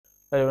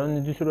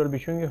In this video I'll be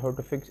showing you how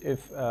to fix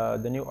if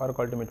the new Ark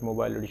Ultimate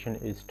Mobile Edition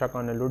is stuck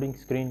on a loading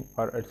screen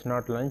or it's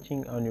not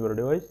launching on your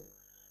device.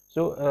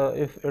 So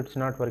if it's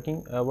not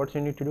working, what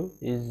you need to do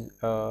is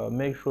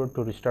make sure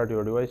to restart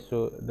your device.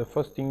 So the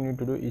first thing you need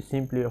to do is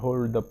simply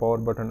hold the power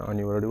button on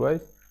your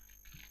device,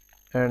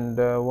 and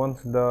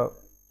once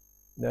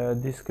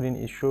this screen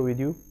is shown with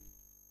you,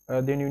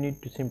 then you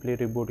need to simply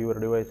reboot your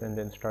device and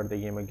then start the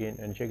game again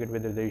and check it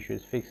whether the issue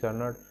is fixed or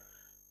not.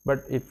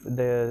 But if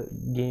the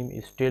game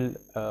is still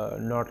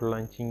not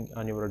launching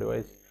on your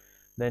device,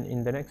 then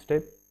in the next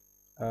step,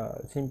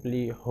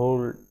 simply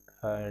hold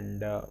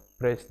and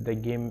press the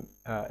game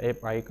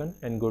app icon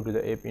and go to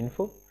the app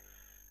info.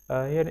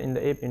 Here in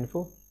the app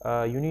info,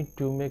 you need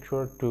to make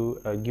sure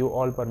to give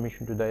all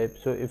permission to the app.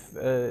 So if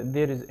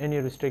there is any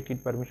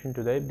restricted permission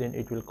to the app, then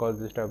it will cause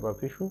this type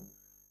of issue.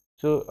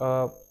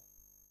 So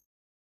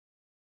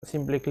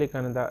simply click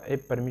on the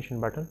app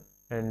permission button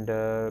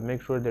and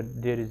make sure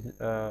that there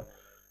is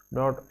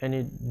not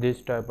any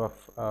this type of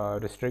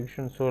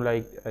restriction. So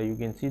like you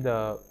can see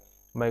the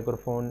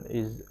microphone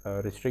is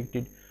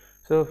restricted.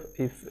 So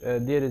if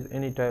there is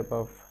any type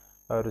of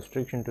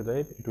restriction to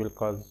the app, it will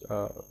cause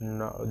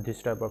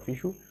this type of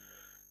issue.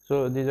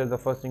 So these are the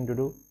first thing to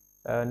do.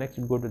 Next,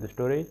 go to the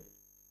storage.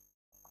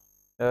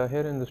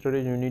 Here in the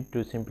storage, you need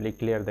to simply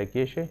clear the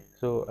cache.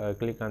 So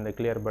click on the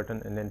clear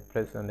button and then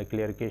press on the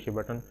clear cache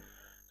button.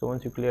 So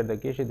once you clear the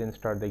cache, then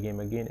start the game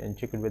again and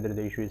check it whether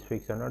the issue is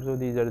fixed or not. So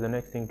these are the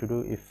next thing to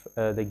do if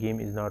the game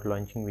is not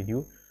launching with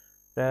you.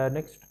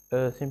 Next,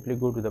 simply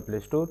go to the Play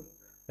Store,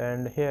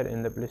 and here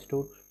in the Play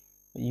Store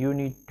you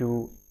need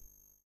to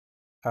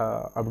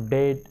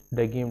update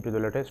the game to the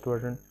latest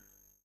version.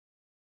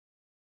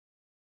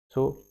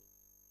 So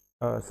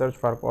search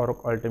for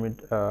Ark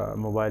Ultimate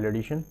Mobile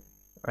Edition,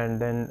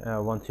 and then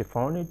once you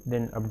found it,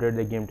 then update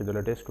the game to the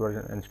latest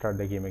version and start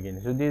the game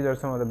again. So these are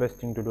some of the best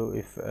thing to do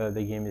if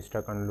the game is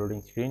stuck on a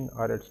loading screen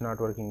or it's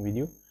not working with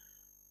you.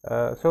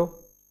 So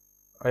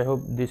I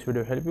hope this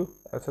video helped you.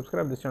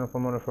 Subscribe this channel for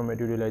more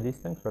informative videos like this.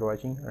 Thanks for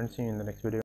watching and see you in the next video.